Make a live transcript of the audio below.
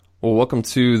Well, welcome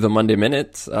to the Monday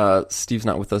Minute. Steve's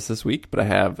not with us this week, but I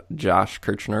have Josh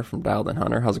Kirchner from Dialed In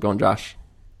Hunter. How's it going, Josh?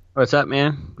 What's up,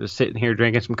 man? Just sitting here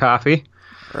drinking some coffee.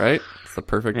 All right, it's the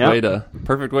perfect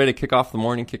Yep. way to kick off the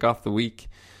morning, kick off the week.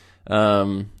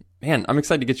 Man, I'm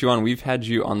excited to get you on. We've had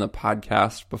you on the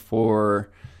podcast before.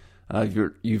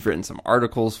 You've written some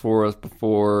articles for us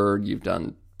before. You've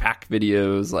done pack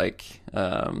videos,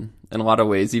 in a lot of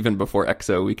ways, even before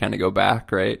EXO, we kind of go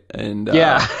back, right? And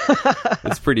Yeah.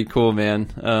 it's pretty cool,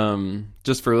 man.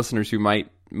 Just for listeners who might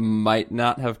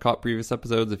not have caught previous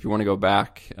episodes, if you want to go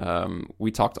back, we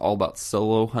talked all about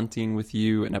solo hunting with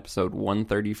you in episode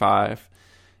 135,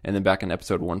 and then back in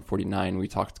episode 149, we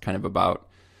talked kind of about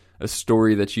a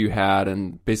story that you had,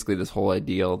 and basically this whole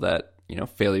ideal that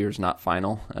failure is not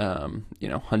final.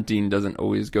 Hunting doesn't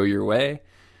always go your way,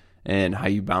 and how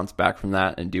you bounce back from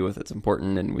that and deal with it's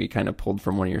important. And we kind of pulled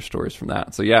from one of your stories from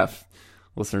that. So yeah, if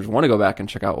listeners want to go back and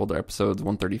check out older episodes,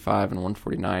 135 and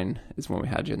 149 is when we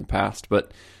had you in the past.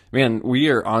 But man,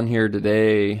 we are on here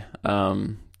today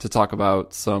to talk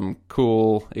about some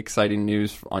cool, exciting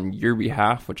news on your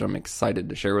behalf, which I'm excited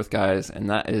to share with guys.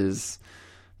 And that is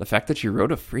the fact that you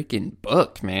wrote a freaking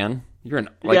book, man.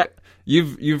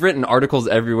 You've written articles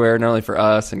everywhere, not only for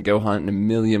us and Go Hunt in a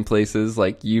million places.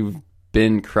 Like, you've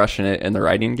been crushing it in the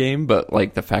writing game, but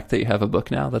like the fact that you have a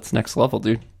book now, that's next level,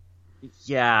 dude.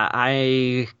 Yeah,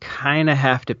 I kind of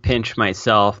have to pinch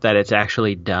myself that it's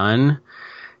actually done,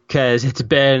 because it's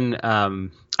been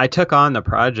I took on the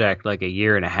project like a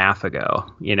year and a half ago,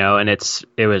 and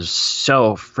it was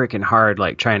so freaking hard,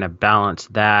 like trying to balance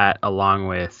that along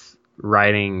with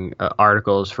writing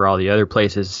articles for all the other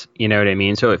places, you know what I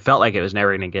mean? So it felt like it was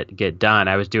never going to get done.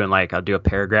 I was doing I'll do a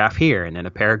paragraph here and then a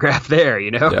paragraph there,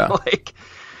 Yeah.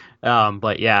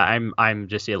 But yeah, I'm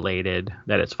just elated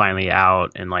that it's finally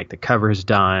out and the cover's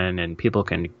done and people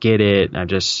can get it.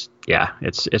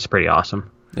 It's pretty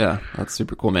awesome. Yeah, that's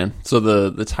super cool, man. So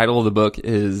the title of the book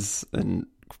is, and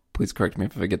please correct me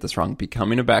if I get this wrong,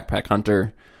 Becoming a Backpack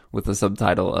Hunter, with the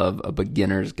subtitle of A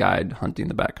Beginner's Guide Hunting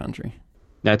the Backcountry.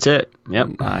 That's it.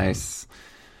 Yep. Nice.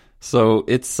 So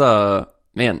it's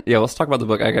man, yeah, let's talk about the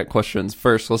book. I got questions.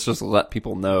 First, let's just let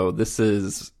people know this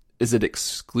is it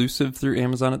exclusive through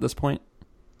Amazon at this point?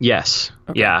 Yes.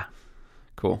 Okay. Yeah.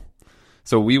 Cool.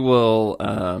 So we will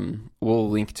we'll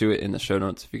link to it in the show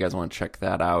notes if you guys want to check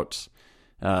that out.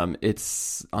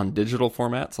 It's on digital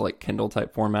format, so Kindle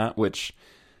type format, which,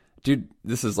 dude,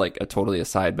 this is a totally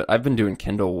aside, but I've been doing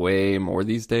Kindle way more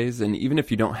these days. And even if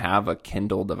you don't have a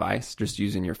Kindle device, just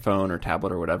using your phone or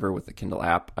tablet or whatever with the Kindle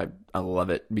app, I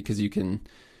love it because you can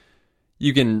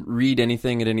read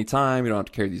anything at any time. You don't have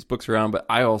to carry these books around. But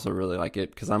I also really like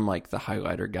it because I'm the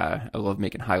highlighter guy. I love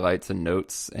making highlights and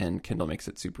notes, and Kindle makes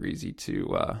it super easy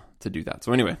to do that.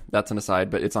 So anyway, that's an aside,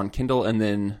 but it's on Kindle, and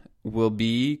then will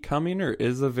be coming or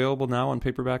is available now on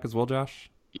paperback as well,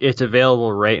 Josh? It's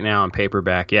available right now in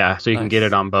paperback, yeah. So you can get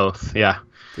it on both, yeah.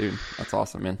 Dude, that's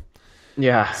awesome, man.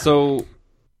 Yeah. So,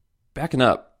 backing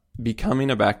up,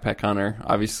 becoming a backpack hunter,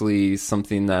 obviously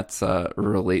something that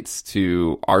relates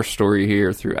to our story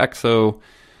here through EXO,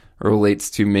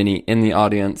 relates to many in the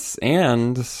audience,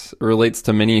 and relates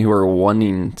to many who are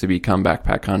wanting to become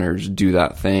backpack hunters, do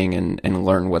that thing, and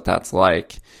learn what that's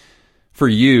like. For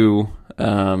you,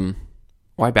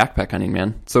 why backpack hunting,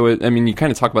 man? So, you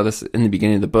kind of talk about this in the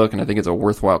beginning of the book, and I think it's a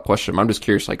worthwhile question. I'm just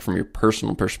curious, from your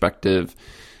personal perspective,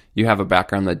 you have a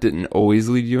background that didn't always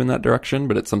lead you in that direction,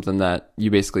 but it's something that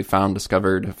you basically found,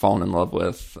 discovered, have fallen in love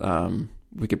with.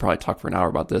 We could probably talk for an hour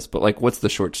about this, but what's the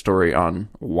short story on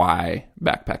why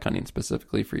backpack hunting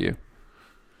specifically for you?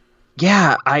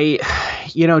 Yeah,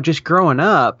 just growing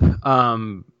up,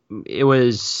 it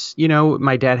was,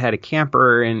 my dad had a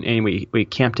camper and we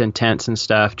camped in tents and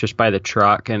stuff just by the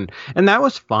truck. And that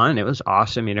was fun. It was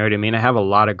awesome. You know what I mean? I have a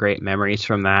lot of great memories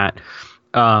from that.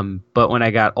 But when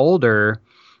I got older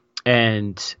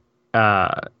and,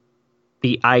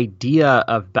 the idea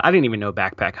of, I didn't even know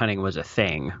backpack hunting was a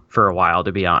thing for a while,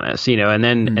 to be honest, and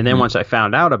then once I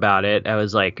found out about it, I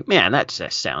was like, man, that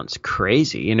just sounds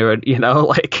crazy.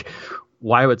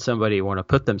 Why would somebody want to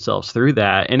put themselves through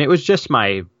that? And it was just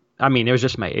my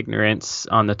ignorance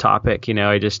on the topic.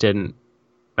 I just didn't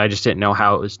know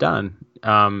how it was done.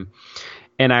 And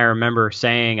I remember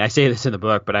saying, I say this in the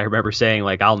book, but I remember saying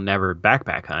I'll never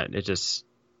backpack hunt.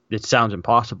 It sounds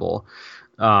impossible.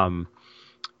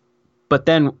 But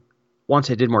then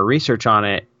once I did more research on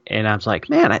it, and I was like,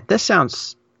 man, I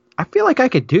feel like I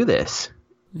could do this,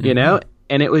 and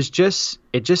it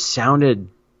just sounded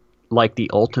like the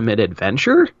ultimate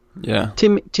adventure. Yeah.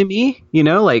 To me,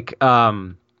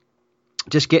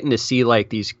 just getting to see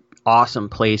these awesome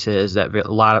places that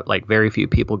a lot of like very few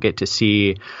people get to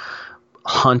see,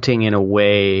 hunting in a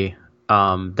way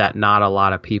that not a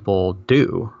lot of people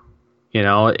do, you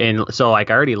know. And so like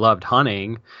I already loved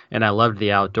hunting and I loved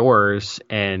the outdoors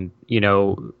and, you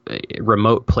know,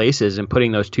 remote places, and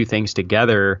putting those two things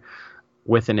together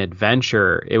with an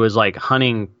adventure, it was like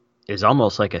hunting is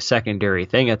almost like a secondary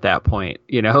thing at that point,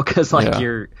 you know, because like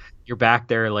you're back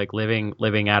there like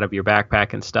living out of your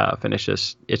backpack and stuff, and it's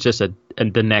just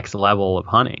the next level of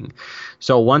hunting.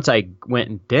 So once I went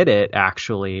and did it,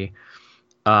 actually,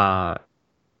 the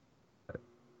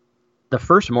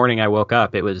first morning I woke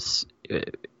up, it was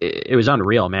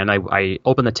unreal, man. I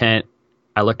opened the tent,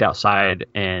 I looked outside,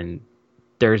 and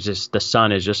there's just, the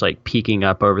sun is just like peeking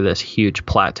up over this huge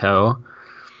plateau,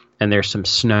 and there's some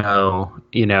snow,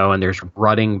 you know, and there's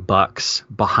rutting bucks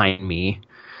behind me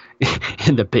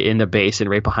in the basin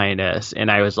right behind us.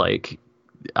 And I was like,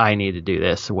 I need to do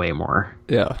this way more.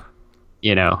 Yeah.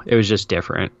 You know, it was just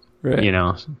different, right. You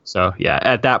know? So yeah,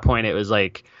 at that point it was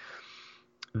like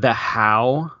the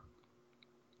how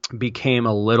became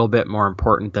a little bit more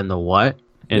important than the what.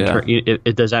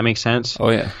 Does that make sense? Oh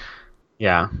yeah.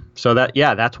 Yeah. So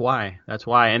that's why.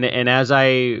 And as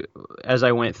I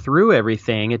went through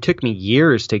everything, it took me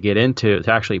years to get into,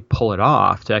 to actually pull it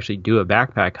off, to actually do a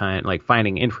backpack hunt, like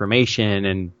finding information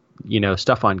and, you know,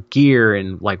 stuff on gear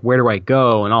and like, where do I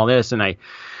go and all this. And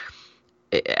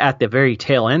at the very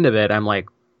tail end of it, I'm like,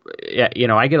 you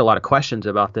know, I get a lot of questions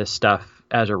about this stuff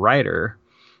as a writer,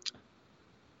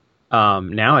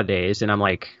 nowadays. And I'm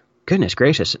like, goodness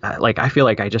gracious. Like, I feel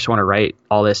like I just want to write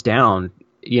all this down,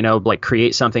 you know, like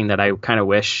create something that I kind of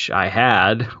wish I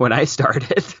had when I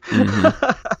started.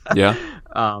 Mm-hmm. Yeah.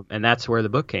 And that's where the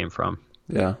book came from.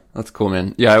 Yeah, that's cool,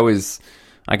 man. Yeah,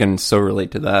 I can so relate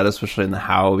to that, especially in the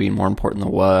how being more important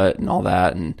than what and all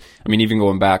that. And I mean, even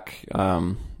going back,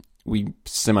 we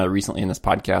recently in this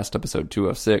podcast, episode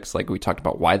 206, like we talked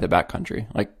about why the backcountry.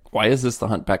 Like, why is this the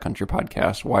Hunt Backcountry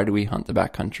podcast? Why do we hunt the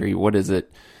backcountry? What is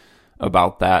it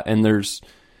about that? And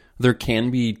there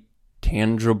can be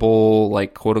tangible,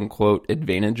 like, quote unquote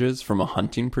advantages from a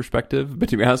hunting perspective, but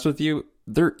to be honest with you,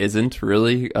 there isn't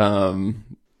really.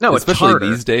 No, especially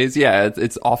these days. Yeah,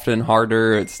 it's often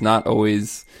harder. It's not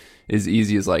always as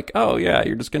easy as like, oh yeah,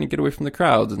 you're just going to get away from the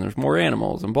crowds and there's more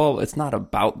animals and blah, blah. It's not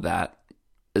about that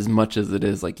as much as it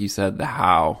is, like you said, the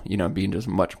how, you know, being just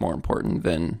much more important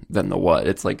than the what.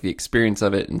 It's like the experience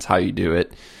of it and it's how you do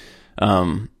it.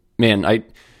 Man, I,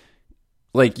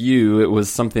 like you, it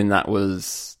was something that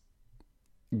was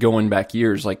going back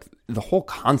years, like the whole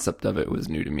concept of it was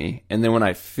new to me. And then when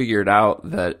I figured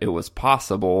out that it was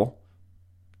possible,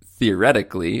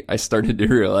 theoretically, I started to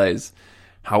realize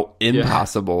how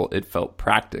impossible it felt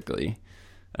practically.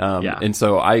 And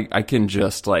so I can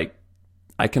just like,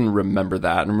 I can remember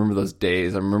that. I remember those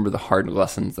days. I remember the hard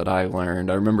lessons that I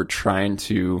learned. I remember trying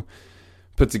to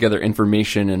put together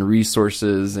information and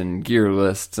resources and gear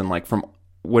lists and like from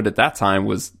what at that time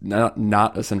was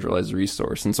not a centralized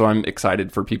resource. And so I'm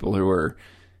excited for people who are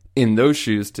in those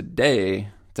shoes today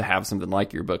to have something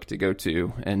like your book to go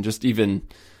to. And just even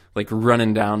like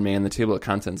running down, man, the table of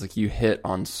contents, like you hit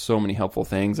on so many helpful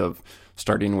things of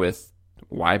starting with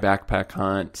why backpack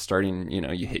hunt, starting, you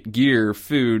know, you hit gear,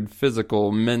 food,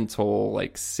 physical, mental,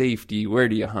 like safety, where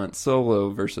do you hunt solo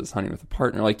versus hunting with a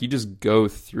partner? Like you just go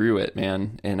through it,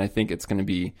 man. And I think it's going to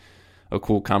be a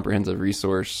cool, comprehensive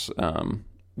resource.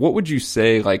 What would you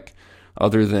say, like,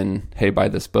 other than, hey, buy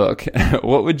this book,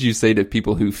 what would you say to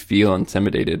people who feel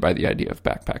intimidated by the idea of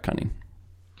backpack hunting?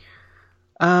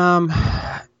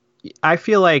 I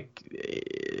feel like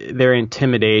their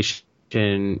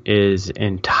intimidation is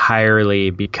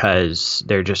entirely because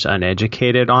they're just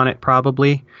uneducated on it,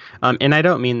 probably. And I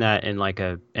don't mean that in like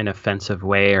an offensive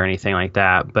way or anything like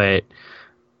that, but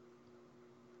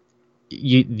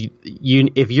you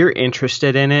if you're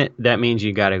interested in it, that means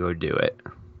you got to go do it.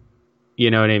 You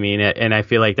know what I mean? And I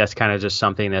feel like that's kind of just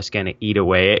something that's going to eat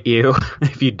away at you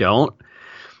if you don't.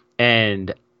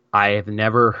 And I have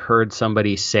never heard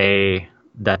somebody say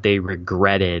that they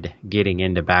regretted getting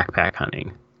into backpack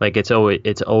hunting. Like it's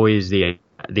always the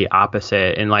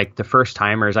opposite. And like the first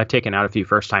timers, I've taken out a few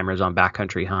first timers on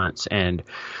backcountry hunts, and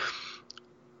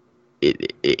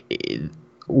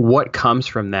what comes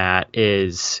from that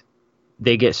is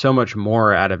they get so much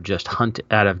more out of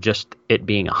just it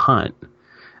being a hunt.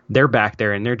 They're back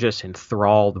there and they're just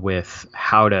enthralled with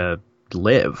how to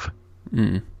live.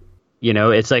 Mm. You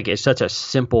know, it's like, it's such a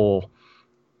simple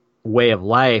way of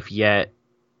life, yet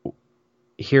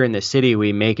here in the city,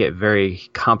 we make it very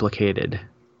complicated.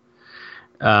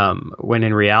 When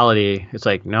in reality, it's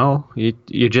like, no,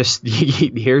 you just,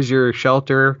 here's your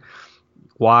shelter,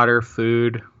 water,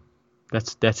 food,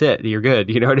 that's it. You're good.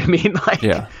 You know what I mean? Like,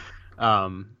 Yeah.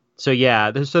 So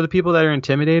yeah, so the people that are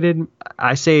intimidated,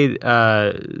 I say,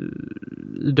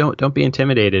 don't be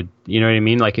intimidated. You know what I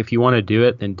mean? Like, if you want to do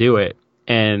it, then do it.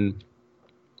 And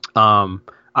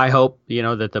I hope,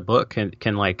 that the book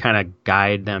can like kind of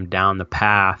guide them down the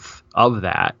path of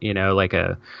that, like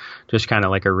just kind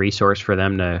of like a resource for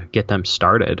them to get them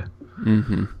started.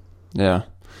 Mm-hmm. Yeah.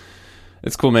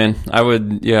 It's cool, man. I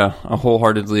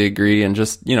wholeheartedly agree. And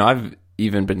just, I've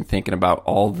even been thinking about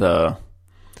all the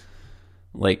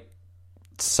like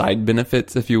side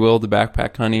benefits, if you will, to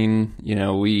backpack hunting.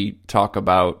 We talk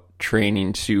about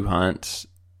training to hunt.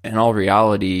 In all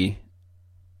reality,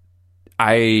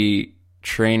 I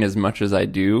train as much as I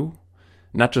do,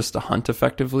 not just to hunt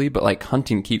effectively, but like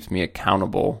hunting keeps me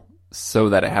accountable so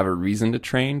that I have a reason to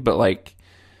train. But like,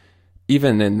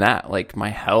 even in that, like my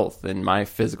health and my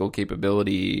physical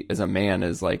capability as a man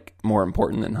is like more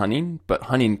important than hunting, but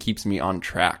hunting keeps me on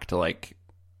track to like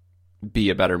be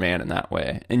a better man in that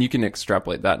way. And you can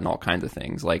extrapolate that in all kinds of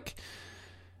things. Like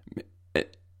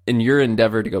in your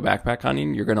endeavor to go backpack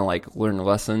hunting, you're going to like learn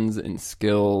lessons and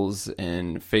skills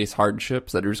and face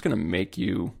hardships that are just going to make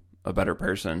you a better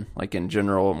person. Like in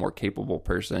general, a more capable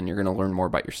person. You're going to learn more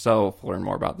about yourself, learn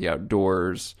more about the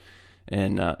outdoors.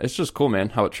 And it's just cool, man,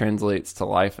 how it translates to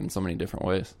life in so many different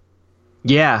ways.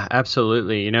 Yeah,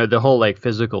 absolutely. The whole like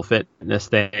physical fitness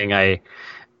thing,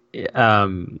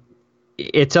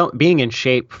 it's being in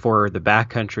shape for the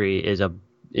backcountry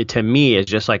to me is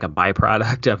just like a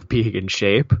byproduct of being in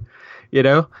shape,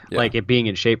 like it being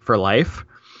in shape for life.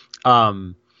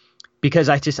 Because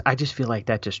I just feel like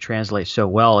that just translates so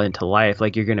well into life.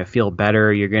 Like you're going to feel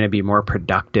better. You're going to be more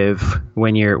productive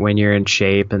when you're in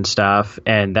shape and stuff.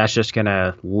 And that's just going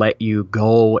to let you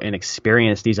go and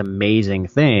experience these amazing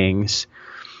things,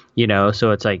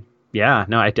 so it's like, yeah,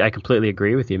 no, I completely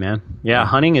agree with you, man. Yeah.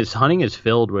 Hunting is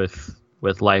filled with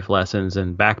life lessons,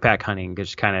 and backpack hunting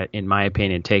just kind of, in my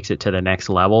opinion, takes it to the next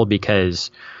level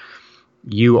because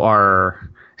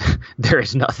there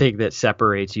is nothing that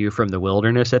separates you from the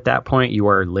wilderness at that point. You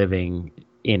are living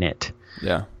in it.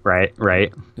 Yeah. Right.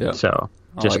 Yeah. So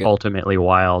just like ultimately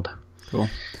wild. Cool.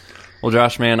 Well,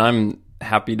 Josh, man, I'm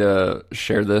happy to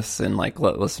share this and like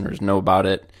let listeners know about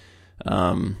it.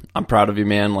 I'm proud of you,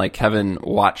 man. Like having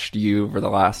watched you for the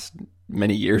last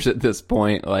many years at this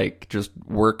point, like just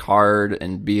work hard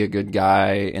and be a good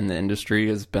guy in the industry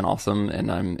has been awesome. And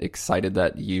I'm excited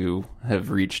that you have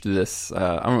reached this,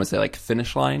 I don't want to say like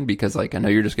finish line, because like, I know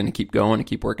you're just going to keep going and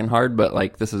keep working hard, but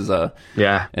like this is an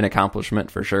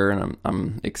accomplishment for sure. And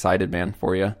I'm excited, man,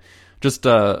 for you. Just,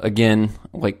 again,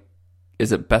 like,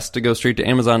 is it best to go straight to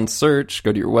Amazon search,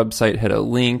 go to your website, hit a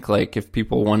link? Like if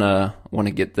people want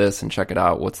to get this and check it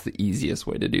out, what's the easiest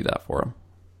way to do that for them?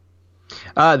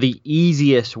 The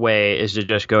easiest way is to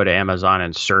just go to Amazon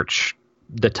and search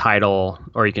the title,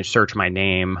 or you can search my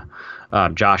name,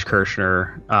 Josh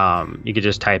Kirschner. You could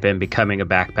just type in "becoming a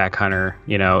backpack hunter,"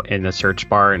 in the search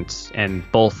bar,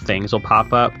 and both things will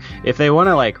pop up. If they want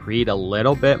to like read a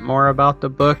little bit more about the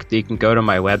book, you can go to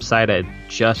my website. I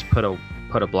just put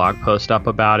a blog post up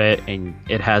about it, and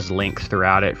it has links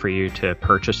throughout it for you to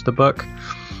purchase the book.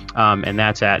 And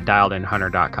that's at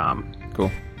dialedinhunter.com.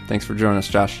 Cool. Thanks for joining us,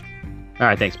 Josh. All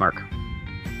right. Thanks, Mark.